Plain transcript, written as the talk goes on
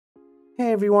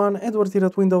Hey everyone, Edward here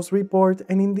at Windows Report,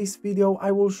 and in this video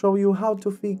I will show you how to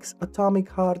fix Atomic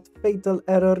Heart fatal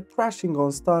error crashing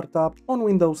on startup on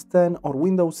Windows 10 or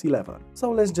Windows 11. So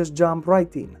let's just jump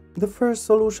right in. The first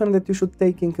solution that you should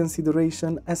take in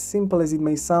consideration, as simple as it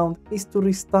may sound, is to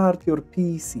restart your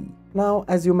PC. Now,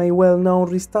 as you may well know,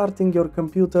 restarting your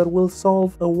computer will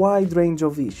solve a wide range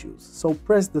of issues. So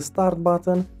press the start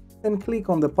button, then click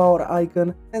on the power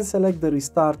icon and select the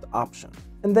restart option.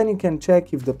 And then you can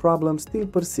check if the problem still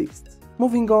persists.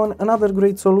 Moving on, another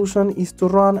great solution is to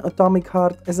run Atomic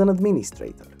Heart as an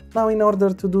administrator. Now, in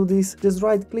order to do this, just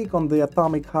right click on the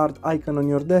Atomic Heart icon on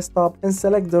your desktop and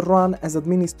select the Run as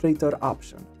Administrator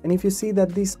option. And if you see that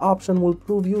this option will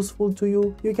prove useful to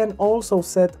you, you can also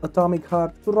set Atomic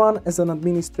Heart to run as an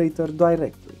administrator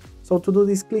directly. So to do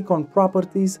this, click on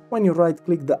Properties when you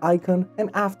right-click the icon, and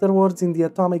afterwards in the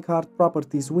Atomic Heart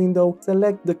Properties window,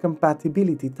 select the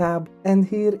Compatibility tab, and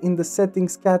here in the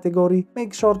Settings category,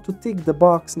 make sure to tick the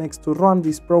box next to Run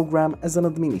this program as an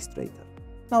administrator.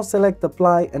 Now select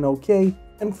Apply and OK,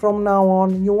 and from now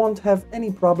on you won't have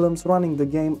any problems running the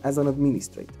game as an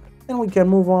administrator. Then we can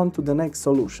move on to the next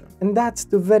solution, and that's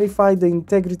to verify the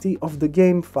integrity of the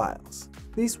game files.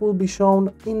 This will be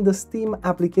shown in the Steam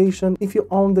application if you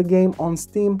own the game on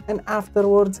Steam, and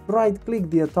afterwards right-click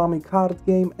the Atomic Heart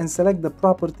game and select the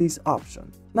Properties option.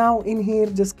 Now in here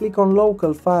just click on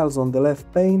Local Files on the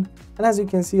left pane, and as you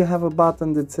can see you have a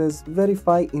button that says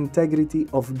Verify Integrity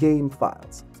of Game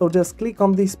Files. So just click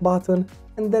on this button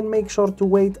and then make sure to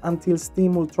wait until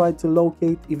Steam will try to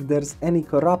locate if there's any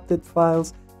corrupted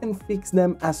files and fix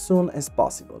them as soon as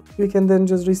possible. You can then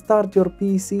just restart your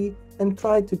PC and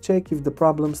try to check if the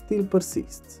problem still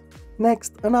persists.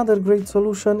 Next, another great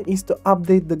solution is to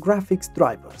update the graphics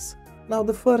drivers. Now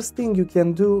the first thing you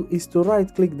can do is to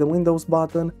right-click the Windows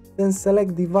button, then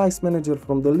select Device Manager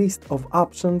from the list of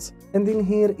options, and in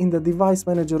here in the Device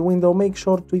Manager window make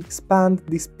sure to expand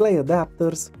Display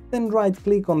Adapters, then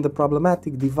right-click on the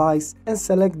problematic device and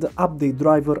select the Update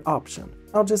Driver option.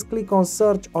 Now just click on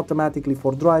Search automatically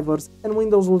for drivers, and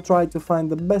Windows will try to find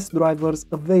the best drivers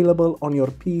available on your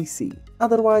PC.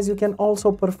 Otherwise, you can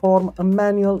also perform a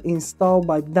manual install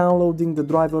by downloading the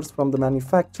drivers from the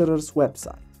manufacturer's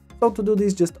website. So to do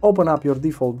this, just open up your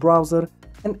default browser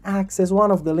and access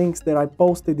one of the links that I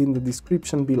posted in the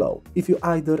description below, if you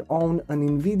either own an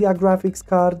NVIDIA graphics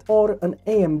card or an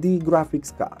AMD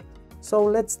graphics card. So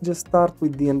let's just start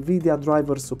with the NVIDIA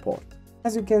driver support.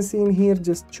 As you can see in here,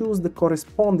 just choose the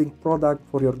corresponding product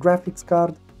for your graphics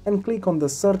card and click on the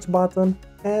search button,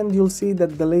 and you'll see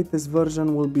that the latest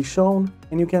version will be shown,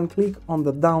 and you can click on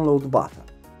the download button.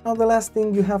 Now the last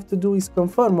thing you have to do is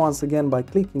confirm once again by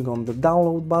clicking on the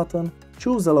download button,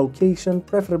 choose a location,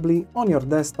 preferably on your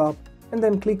desktop, and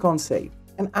then click on save.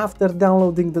 And after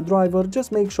downloading the driver,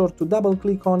 just make sure to double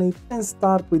click on it and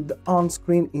start with the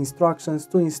on-screen instructions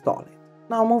to install it.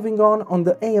 Now moving on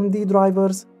the AMD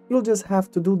drivers, you'll just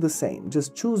have to do the same.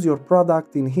 Just choose your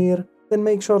product in here, then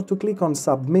make sure to click on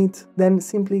Submit, then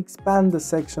simply expand the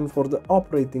section for the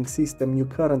operating system you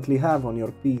currently have on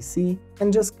your PC,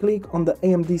 and just click on the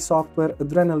AMD Software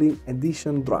Adrenaline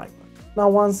Edition driver. Now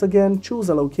once again, choose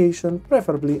a location,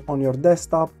 preferably on your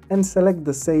desktop, and select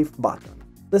the Save button.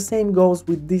 The same goes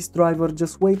with this driver,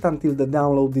 just wait until the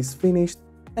download is finished,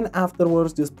 and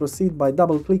afterwards just proceed by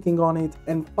double clicking on it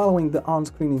and following the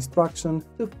on-screen instruction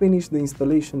to finish the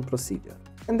installation procedure.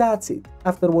 And that's it.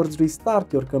 Afterwards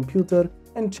restart your computer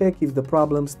and check if the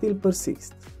problem still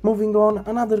persists. Moving on,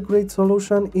 another great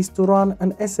solution is to run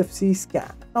an SFC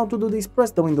scan. Now to do this,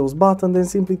 press the Windows button, then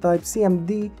simply type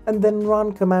CMD and then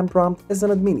run command prompt as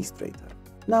an administrator.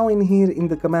 Now in here in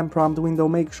the command prompt window,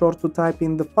 make sure to type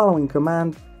in the following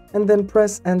command and then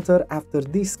press enter after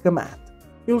this command.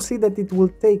 You'll see that it will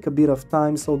take a bit of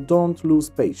time, so don't lose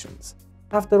patience.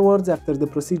 Afterwards, after the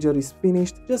procedure is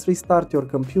finished, just restart your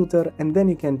computer and then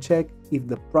you can check if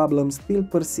the problem still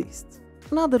persists.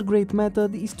 Another great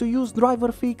method is to use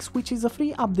DriverFix, which is a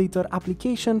free updater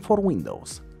application for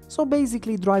Windows. So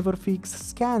basically DriverFix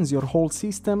scans your whole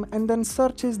system and then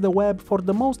searches the web for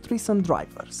the most recent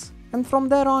drivers. And from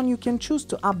there on you can choose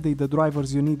to update the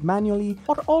drivers you need manually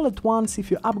or all at once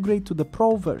if you upgrade to the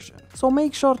Pro version. So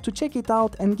make sure to check it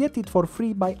out and get it for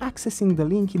free by accessing the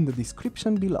link in the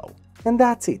description below. And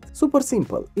that's it. Super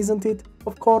simple, isn't it?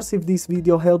 Of course, if this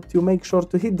video helped you, make sure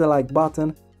to hit the like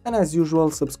button and as usual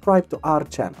subscribe to our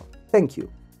channel. Thank you.